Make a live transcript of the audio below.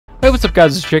Hey, what's up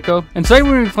guys, it's Jaco, and today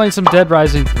we're going to be playing some Dead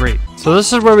Rising 3. So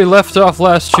this is where we left off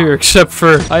last year, except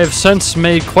for I have since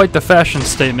made quite the fashion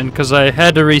statement because I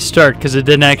had to restart because it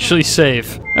didn't actually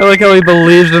save. I like how he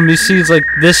believes him. He sees like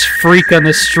this freak on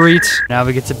the street. Now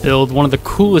we get to build one of the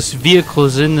coolest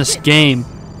vehicles in this game,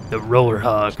 the Roller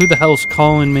Hog. Who the hell's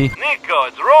calling me? Nico,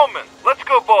 it's Roman. Let's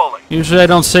go bowling. Usually I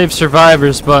don't save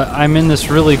survivors, but I'm in this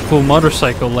really cool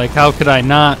motorcycle. Like, how could I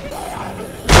not?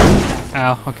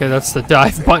 Ow, okay, that's the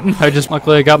dive button.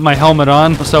 Luckily I got my helmet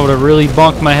on, else I would have really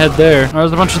bonked my head there.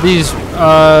 There's a bunch of these,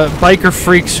 biker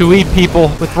freaks who eat people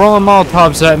with rolling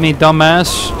Molotovs at me,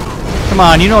 dumbass. Come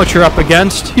on, you know what you're up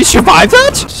against. You survived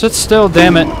that? Sit still,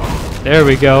 damn it. There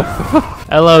we go.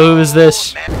 Hello, who is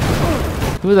this?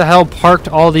 Who the hell parked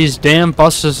all these damn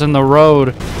buses in the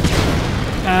road?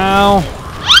 Ow.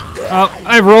 Oh,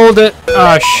 I rolled it.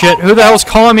 Oh, shit. Who the hell's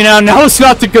calling me now? Now it's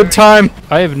not the good time.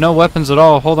 I have no weapons at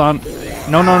all. Hold on.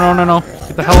 No.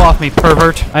 Get the hell off me,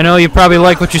 pervert. I know you probably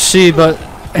like what you see, but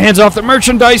hands off the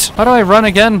merchandise. How do I run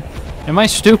again? Am I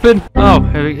stupid?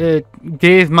 Oh, it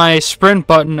gave my sprint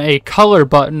button a color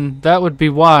button. That would be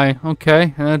why.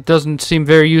 Okay, that doesn't seem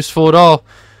very useful at all.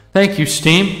 Thank you,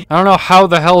 Steam. I don't know how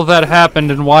the hell that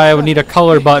happened and why I would need a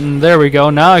color button. There we go.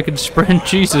 Now I can sprint.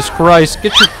 Jesus Christ.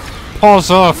 Get your paws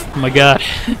off. Oh my god.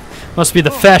 Must be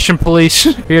the fashion police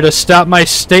here to stop my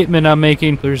statement I'm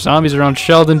making. There's zombies around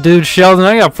Sheldon. Dude, Sheldon,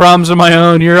 I got problems of my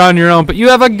own. You're on your own, but you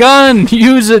have a gun.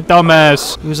 Use it,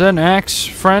 dumbass. Was that an axe,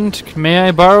 friend? May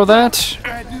I borrow that?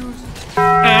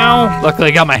 Ow. Luckily,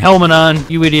 I got my helmet on.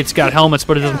 You idiots got helmets,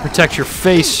 but it doesn't protect your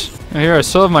face. Here, I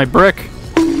still have my brick.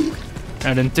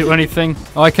 I didn't do anything.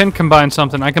 Oh, I can combine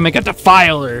something. I can make a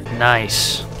defiler.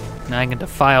 Nice. Now I can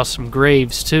defile some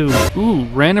graves, too. Ooh,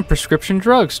 random prescription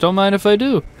drugs. Don't mind if I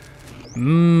do.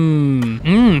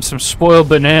 Some spoiled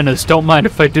bananas. Don't mind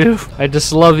if I do. I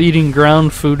just love eating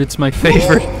ground food. It's my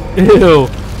favorite. Ew.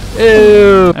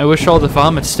 Ew. I wish all the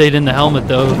vomit stayed in the helmet,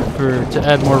 though, to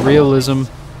add more realism.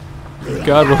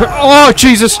 God, oh,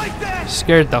 Jesus!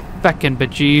 Scared the feckin'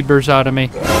 bejeebers out of me.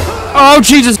 Oh,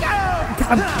 Jesus!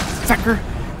 God, fecker.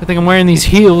 I think I'm wearing these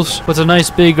heels with a nice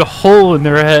big hole in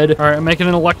their head. Alright, I'm making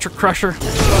an electric crusher.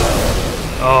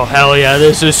 Oh, hell yeah,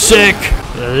 this is sick.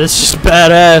 This is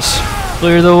badass.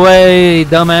 Clear the way,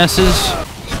 dumbasses.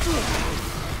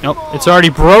 Nope, it's already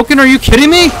broken? Are you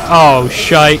kidding me? Oh,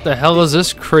 shite. What the hell is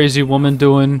this crazy woman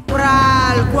doing?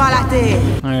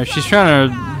 Alright, she's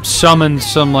trying to summon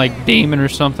some, like, demon or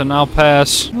something. I'll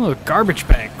pass. Oh, a garbage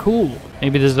bag. Cool.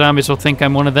 Maybe the zombies will think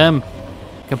I'm one of them.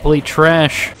 Complete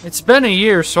trash. It's been a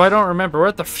year, so I don't remember. We're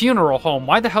at the funeral home.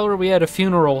 Why the hell are we at a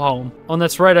funeral home? Oh, and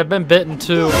that's right. I've been bitten,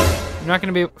 too. You're not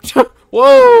gonna be...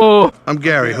 Whoa! I'm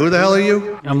Gary. Who the hell are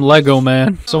you? I'm Lego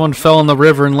Man. Someone fell in the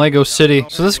river in Lego City.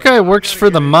 So this guy works for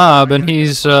the mob, and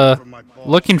he's,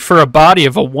 looking for a body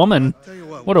of a woman.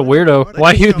 What a weirdo.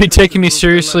 Why he would be taking me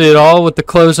seriously at all with the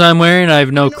clothes I'm wearing, I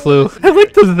have no clue. I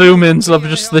like the zoom-ins of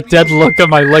just the dead look on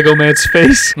my Lego man's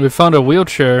face. We found a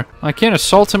wheelchair. I can't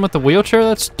assault him with the wheelchair?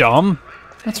 That's dumb.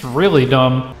 That's really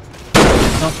dumb.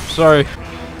 Oh, sorry.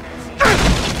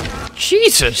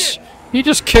 Jesus! He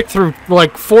just kicked through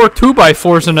like 4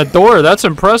 2x4s in a door. That's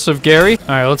impressive, Gary.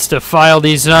 Alright, let's defile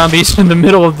these zombies in the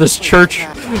middle of this church.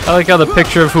 I like how the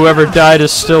picture of whoever died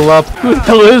is still up. Who the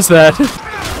hell is that?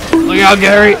 Look out,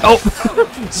 Gary. Oh,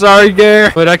 sorry,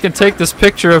 Gary. But I can take this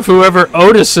picture of whoever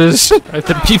Otis is. I have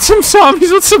to beat some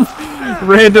zombies with some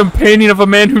random painting of a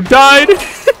man who died.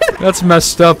 That's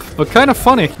messed up, but kind of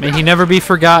funny. May he never be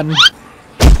forgotten.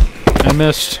 I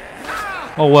missed.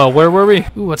 Oh, well, where were we?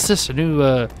 Ooh, what's this? A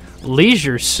new,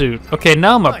 leisure suit. Okay,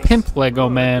 now I'm a pimp Lego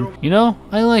man. You know,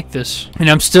 I like this. And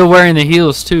I'm still wearing the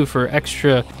heels too for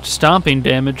extra stomping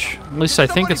damage. At least I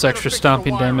think it's extra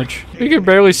stomping damage. You can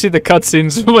barely see the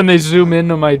cutscenes when they zoom in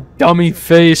on my dummy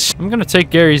face. I'm gonna take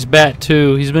Gary's bat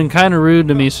too. He's been kind of rude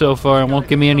to me so far and won't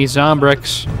give me any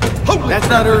Zombrex. Oh, that's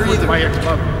not her either. My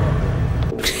ex-mother.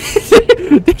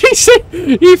 Did he say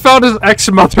he found his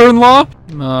ex-mother-in-law?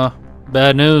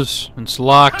 Bad news. It's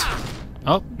locked.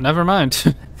 Oh, never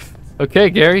mind. Okay,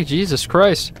 Gary, Jesus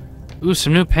Christ. Ooh,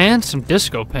 some new pants? Some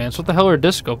disco pants. What the hell are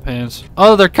disco pants?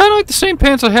 Oh, they're kind of like the same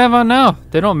pants I have on now.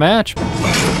 They don't match.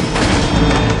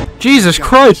 Jesus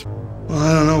Christ! Well,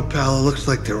 I don't know, pal. It looks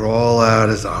like they're all out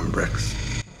of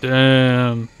Zombrex.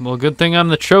 Damn. Well, good thing I'm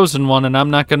the chosen one and I'm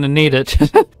not gonna need it.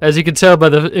 As you can tell by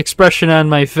the expression on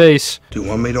my face. Do you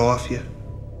want me to off you?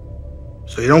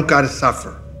 So you don't gotta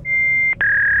suffer.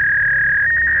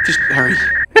 Just hurry.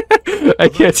 I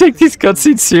can't take these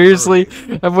cutscenes seriously.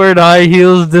 I'm wearing high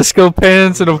heels, disco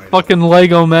pants, and a fucking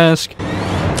Lego mask.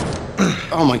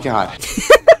 Oh my god.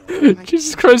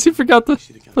 Jesus Christ, he forgot to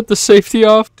put the safety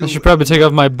off. I should probably take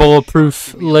off my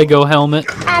bulletproof Lego helmet.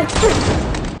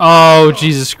 Oh,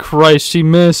 Jesus Christ, he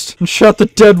missed and shot the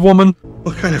dead woman.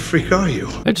 What kind of freak are you?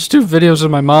 I just do videos in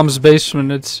my mom's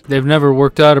basement. They've never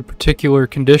worked out a particular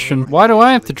condition. Why do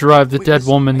I have to drive the dead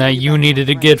woman that you needed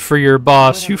to get for your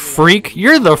boss, you freak?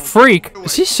 You're the freak.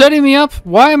 Is he setting me up?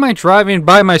 Why am I driving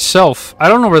by myself? I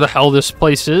don't know where the hell this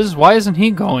place is. Why isn't he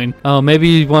going? Oh,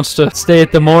 maybe he wants to stay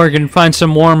at the morgue and find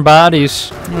some warm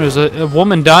bodies. There's a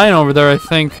woman dying over there, I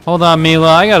think. Hold on, Mila.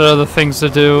 I got other things to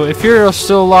do. If you're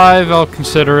still alive, I'll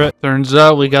consider it. Turns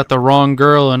out we got the wrong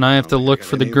girl, and I have to look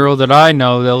for the girl that I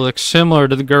know that looks similar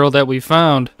to the girl that we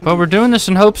found. But we're doing this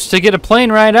in hopes to get a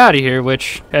plane ride out of here,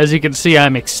 which, as you can see,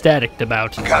 I'm ecstatic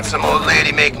about. Got some old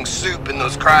lady making soup in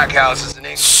those crack houses in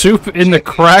England. Soup in the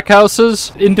crack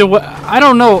houses? Into what? I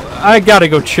don't know. I gotta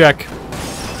go check.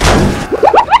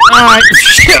 Alright,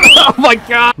 shit, oh my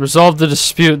god. Resolve the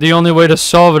dispute. The only way to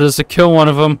solve it is to kill one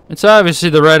of them. It's obviously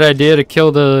the right idea to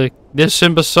kill this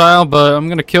imbecile, but I'm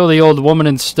gonna kill the old woman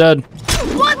instead.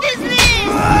 What is this?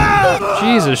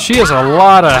 Jesus, she has a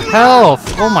lot of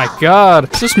health. Oh my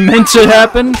god. Is this meant to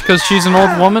happen? Because she's an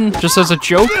old woman? Just as a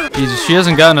joke? Jesus, she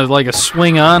hasn't gotten a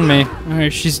swing on me.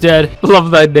 Alright, she's dead. Love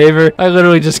that neighbor. I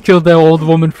literally just killed that old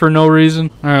woman for no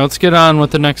reason. Alright, let's get on with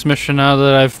the next mission now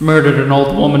that I've murdered an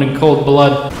old woman in cold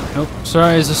blood. Nope.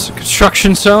 Sorry, is this a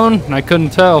construction zone? I couldn't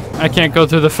tell. I can't go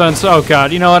through the fence. Oh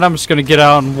god, you know what? I'm just gonna get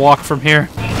out and walk from here.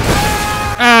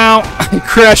 Ow! I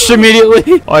crashed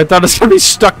immediately. Oh, I thought I was gonna be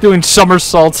stuck doing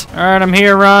somersaults. Alright, I'm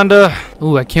here, Rhonda.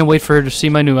 Ooh, I can't wait for her to see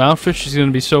my new outfit. She's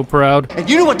gonna be so proud. And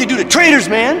you know what they do to traitors,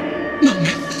 man?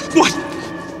 What?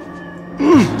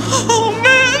 Oh,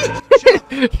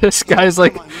 man! This guy's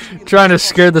like trying to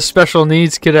scare the special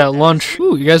needs kid at lunch.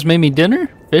 Ooh, you guys made me dinner?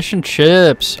 Fish and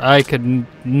chips. I could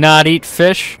not eat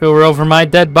fish if it were over my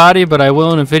dead body, but I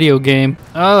will in a video game.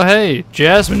 Oh, hey,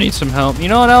 Jasmine needs some help. You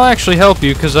know what? I'll actually help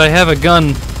you because I have a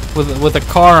gun with a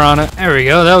car on it. There we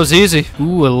go. That was easy.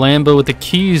 Ooh, a Lambo with the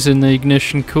keys in the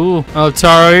ignition. Cool. Oh,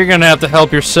 Taro, you're gonna have to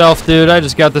help yourself, dude. I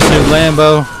just got this new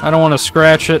Lambo. I don't want to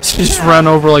scratch it. Just run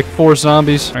over like 4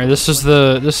 zombies. All right, this is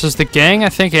the gang I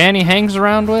think Annie hangs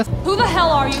around with. Who the hell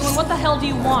are you and what the hell do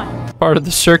you want? Part of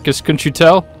the circus, couldn't you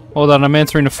tell? Hold on, I'm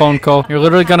answering a phone call. You're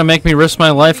literally gonna make me risk my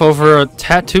life over a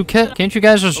tattoo kit? Can't you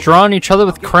guys just draw on each other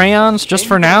with crayons just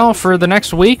for now, for the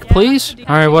next week, please?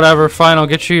 Alright, whatever, fine, I'll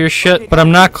get you your shit. But I'm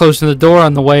not closing the door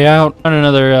on the way out. On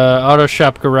another auto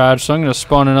shop garage, so I'm gonna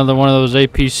spawn another one of those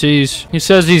APCs. He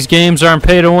says these games aren't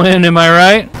pay to win, am I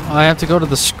right? Oh, I have to go to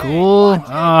the school? Oh,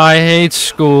 I hate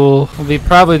school. I'll be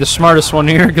probably the smartest one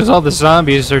here, because all the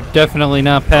zombies are definitely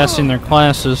not passing their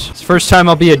classes. It's the first time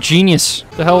I'll be a genius.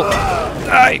 The hell?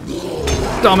 Die!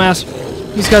 Dumbass.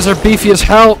 These guys are beefy as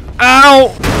hell. Ow!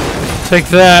 Take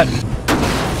that.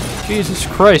 Jesus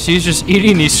Christ, he's just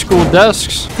eating these school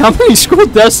desks. How many school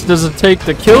desks does it take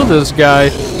to kill this guy?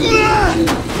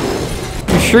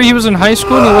 You sure he was in high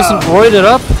school and he wasn't roided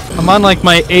up? I'm on like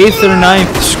my 8th or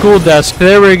 9th school desk.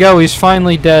 There we go, he's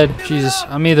finally dead. Jesus,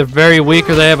 I'm either very weak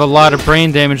or they have a lot of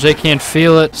brain damage. They can't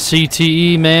feel it.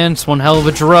 CTE, man, it's one hell of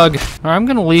a drug. Alright, I'm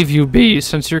gonna leave you be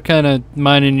since you're kind of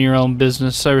minding your own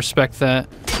business. I respect that.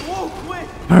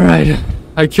 Alright,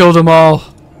 I killed them all.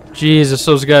 Jesus,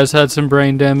 those guys had some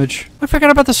brain damage. I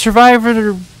forgot about the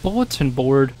survivor bulletin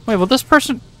board. Wait, well this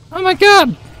person... Oh my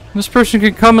god! This person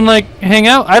could come and, like, hang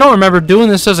out. I don't remember doing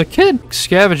this as a kid.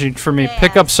 Scavenging for me.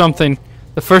 Pick up something.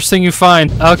 The first thing you find.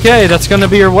 Okay, that's gonna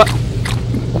be your what?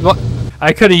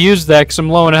 I could have used that because I'm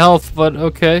low in health, but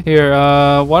okay. Here,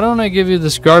 why don't I give you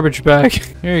this garbage bag?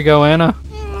 Here you go, Anna.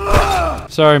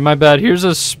 Sorry, my bad. Here's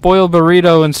a spoiled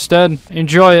burrito instead.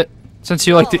 Enjoy it, since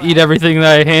you like to eat everything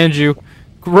that I hand you.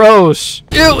 Gross.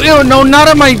 Ew, ew, no, not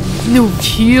on my new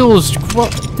heels.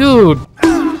 Dude,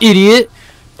 idiot.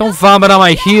 Don't vomit on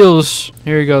my heels.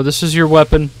 Here you go. This is your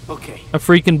weapon. Okay. A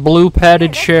freaking blue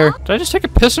padded chair. Did I just take a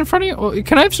piss in front of you?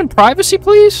 Can I have some privacy,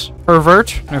 please?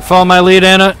 Pervert. All right, follow my lead,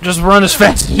 Anna. Just run as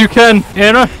fast as you can.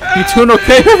 Anna, you doing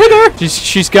okay over there?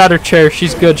 She's got her chair.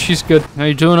 She's good. She's good. How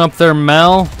you doing up there,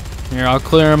 Mel? Here, I'll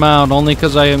clear him out. Only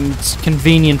because it's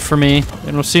convenient for me.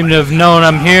 They don't seem to have known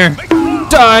I'm here.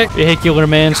 Die! Vehicular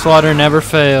manslaughter never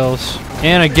fails.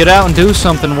 Anna, get out and do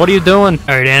something. What are you doing?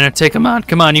 All right, Anna, take him on.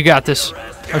 Come on, you got this.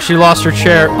 Oh, she lost her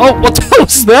chair. Oh, what the hell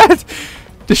was that?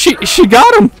 She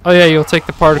got him. Oh yeah, you'll take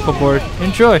the particle board.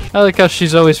 Enjoy. I like how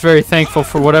she's always very thankful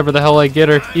for whatever the hell I get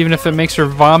her, even if it makes her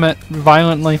vomit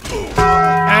violently.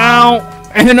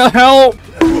 Ow! Anna, help!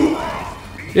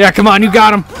 Yeah, come on, you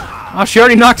got him. Oh, she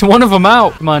already knocked one of them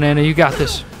out. Come on, Anna, you got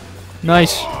this.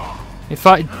 Nice.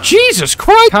 Jesus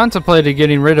Christ! Contemplated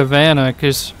getting rid of Anna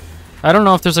because I don't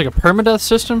know if there's like a permadeath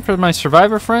system for my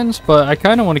survivor friends, but I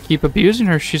kind of want to keep abusing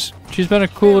her. She's been a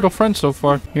cool little friend so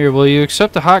far. Here, will you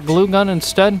accept a hot glue gun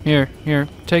instead? Here,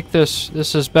 take this.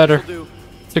 This is better.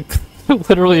 It's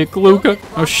literally a glue gun.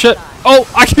 Oh shit. Oh,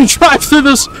 I can drive through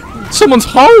this. Someone's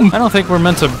home. I don't think we're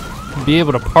meant to be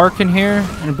able to park in here,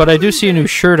 but I do see a new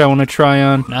shirt I want to try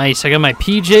on. Nice. I got my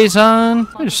PJs on.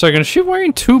 Wait a second. Is she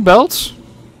wearing 2 belts?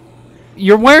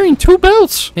 You're wearing 2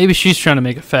 belts. Maybe she's trying to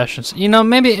make a fashion. You know,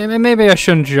 maybe I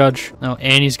shouldn't judge. Oh,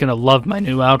 Annie's gonna love my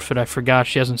new outfit. I forgot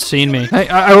she hasn't seen me.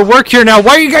 I work here now.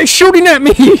 Why are you guys shooting at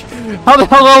me? How the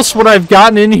hell else would I have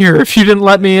gotten in here if you didn't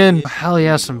let me in? Hell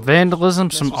yeah, some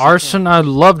vandalism, some arson. I'd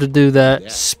love to do that,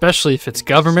 especially if it's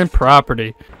government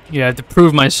property. Yeah, I have to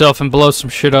prove myself and blow some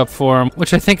shit up for him,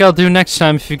 which I think I'll do next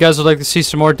time if you guys would like to see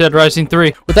some more Dead Rising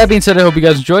 3. With that being said, I hope you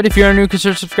guys enjoyed. If you are new,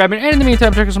 consider subscribing. And in the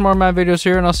meantime, check out some more of my videos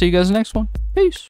here, and I'll see you guys in the next one. Peace.